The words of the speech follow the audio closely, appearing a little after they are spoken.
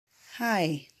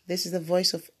Hi, this is the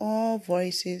voice of all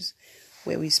voices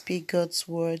where we speak God's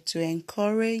word to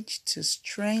encourage, to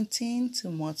strengthen, to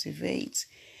motivate.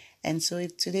 And so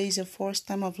if today is your first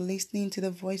time of listening to the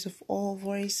voice of all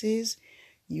voices,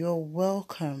 you're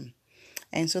welcome.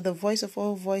 And so the voice of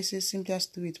all voices simply has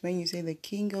to do with when you say the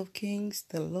King of Kings,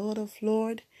 the Lord of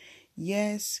Lords.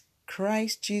 Yes,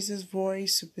 Christ Jesus'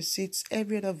 voice supersedes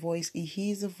every other voice. He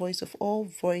is the voice of all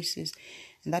voices.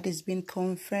 And that is being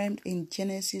confirmed in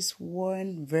Genesis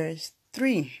 1 verse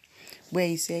 3, where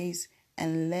he says,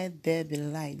 "And let there be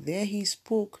light." There he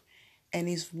spoke and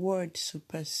his word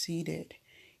superseded.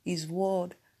 His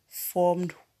word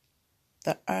formed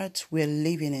the earth we're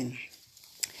living in.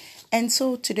 And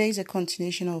so today is a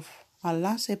continuation of our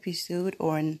last episode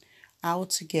on how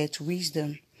to get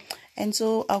wisdom. And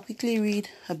so I'll quickly read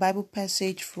a Bible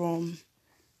passage from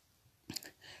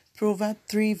Proverbs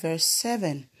 3 verse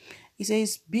 7. It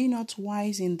says, "Be not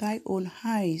wise in thy own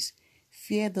eyes,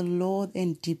 fear the Lord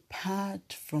and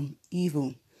depart from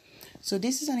evil." So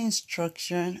this is an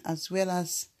instruction as well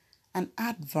as an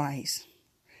advice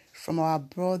from our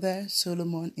brother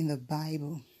Solomon in the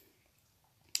Bible.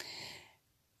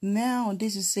 Now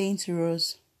this is saying to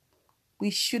us, we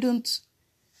shouldn't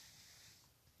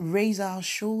raise our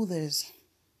shoulders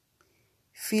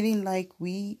feeling like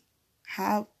we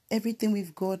have everything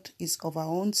we've got is of our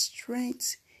own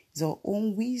strength, is our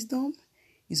own wisdom,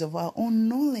 is of our own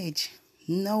knowledge.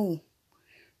 No,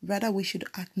 rather we should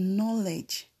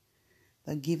acknowledge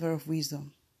the giver of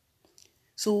wisdom.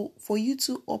 So for you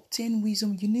to obtain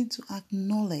wisdom, you need to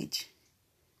acknowledge.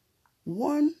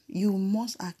 One, you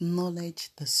must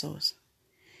acknowledge the source.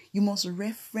 You must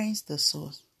reference the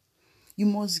source. You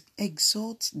must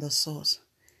exalt the source.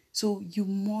 So you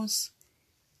must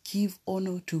give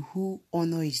honor to who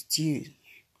honor is due.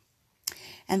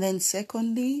 And then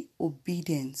secondly,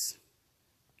 obedience.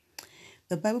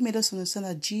 The Bible made us understand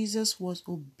that Jesus was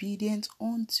obedient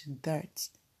unto death.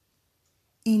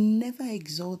 He never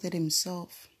exalted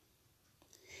himself.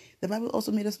 The Bible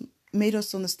also made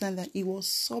us understand that he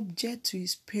was subject to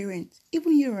his parents,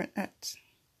 even here on earth.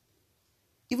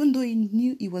 Even though he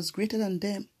knew he was greater than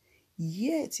them,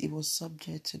 yet he was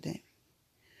subject to them.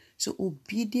 So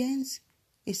obedience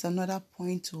is another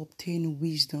point to obtain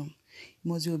wisdom.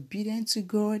 You must be obedient to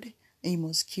God and you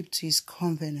must keep to his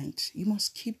covenant. You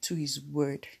must keep to his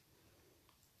word.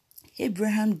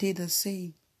 Abraham did the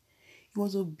same. He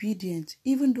was obedient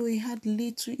even though he had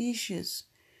little issues.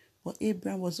 But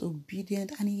Abraham was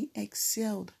obedient and he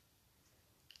excelled.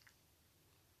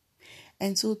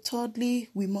 And so thirdly,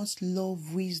 we must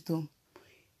love wisdom.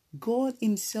 God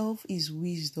himself is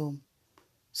wisdom.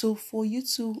 So for you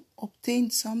to obtain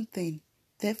something,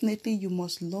 definitely you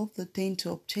must love the thing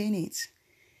to obtain it.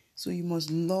 So you must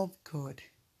love God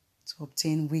to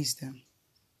obtain wisdom.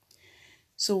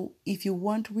 So if you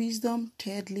want wisdom,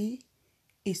 thirdly,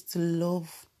 is to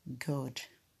love God.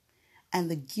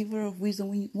 And the giver of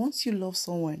wisdom, once you love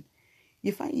someone,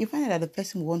 you find that the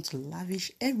person wants to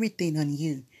lavish everything on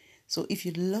you. So if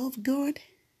you love God,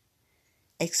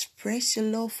 express your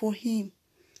love for him.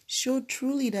 Show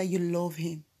truly that you love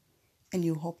him and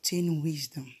you obtain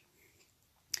wisdom.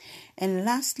 And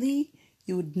lastly,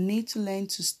 you would need to learn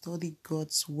to study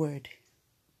God's word.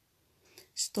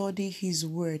 Study his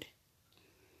word.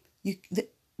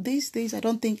 These days, I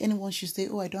don't think anyone should say,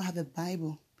 "Oh, I don't have a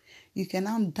Bible." You can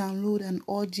now download an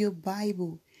audio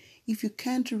Bible. If you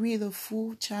can't read a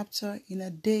full chapter in a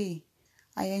day,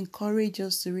 I encourage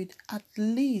us to read at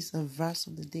least a verse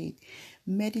of the day.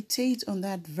 Meditate on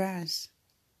that verse.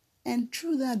 And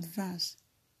through that verse,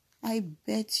 I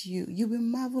bet you will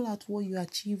marvel at what you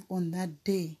achieve on that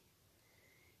day.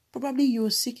 Probably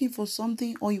you're seeking for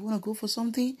something or you want to go for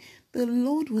something. The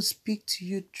Lord will speak to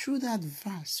you through that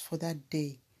verse for that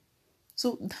day.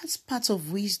 So that's part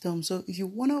of wisdom. So if you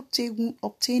want to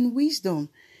obtain wisdom,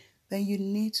 then you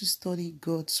need to study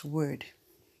God's word.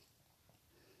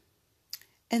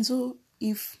 And so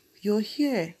if you're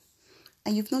here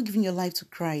and you've not given your life to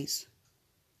Christ,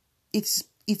 it's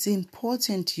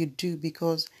important you do,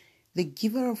 because the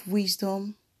giver of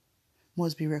wisdom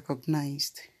must be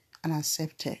recognized and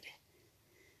accepted.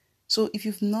 So if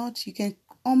you've not, you can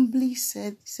humbly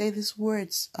say these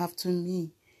words after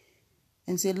me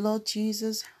and say, "Lord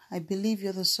Jesus, I believe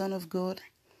you're the Son of God.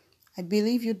 I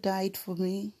believe you died for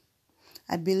me.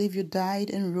 I believe you died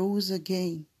and rose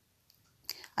again.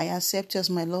 I accept you as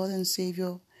my Lord and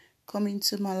Savior. Come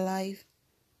into my life.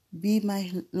 Be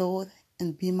my Lord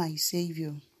and be my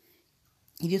Savior."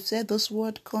 If you've said this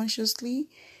word consciously,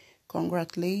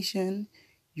 congratulations,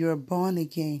 you're born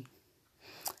again.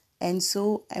 And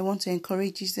so I want to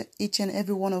encourage each and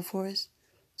every one of us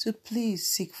to please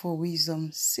seek for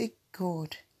wisdom. Seek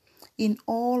God. In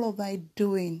all of thy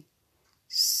doing,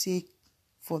 seek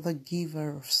for the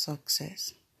giver of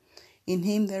success. In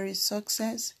him there is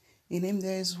success. In him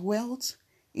there is wealth.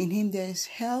 In him there is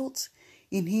health.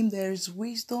 In him there is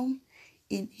wisdom.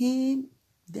 In him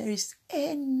there is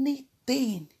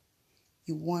anything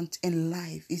you want in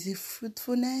life. Is it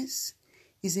fruitfulness?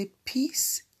 Is it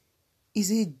peace?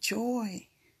 Is it joy?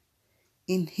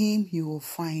 In him you will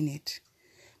find it.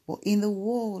 But in the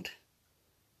world,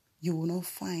 you will not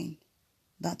find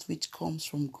that which comes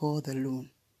from God alone.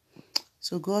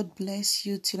 So God bless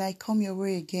you till I come your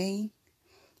way again.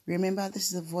 Remember,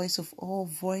 this is the voice of all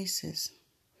voices.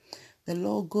 The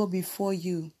Lord go before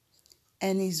you,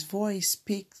 and his voice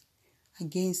speaks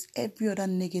against every other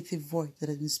negative voice that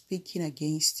has been speaking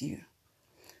against you.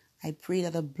 I pray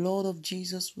that the blood of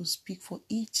Jesus will speak for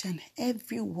each and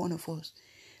every one of us,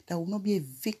 that will not be a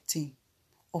victim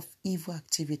of evil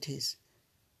activities.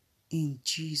 In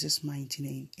Jesus' mighty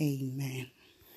name, amen.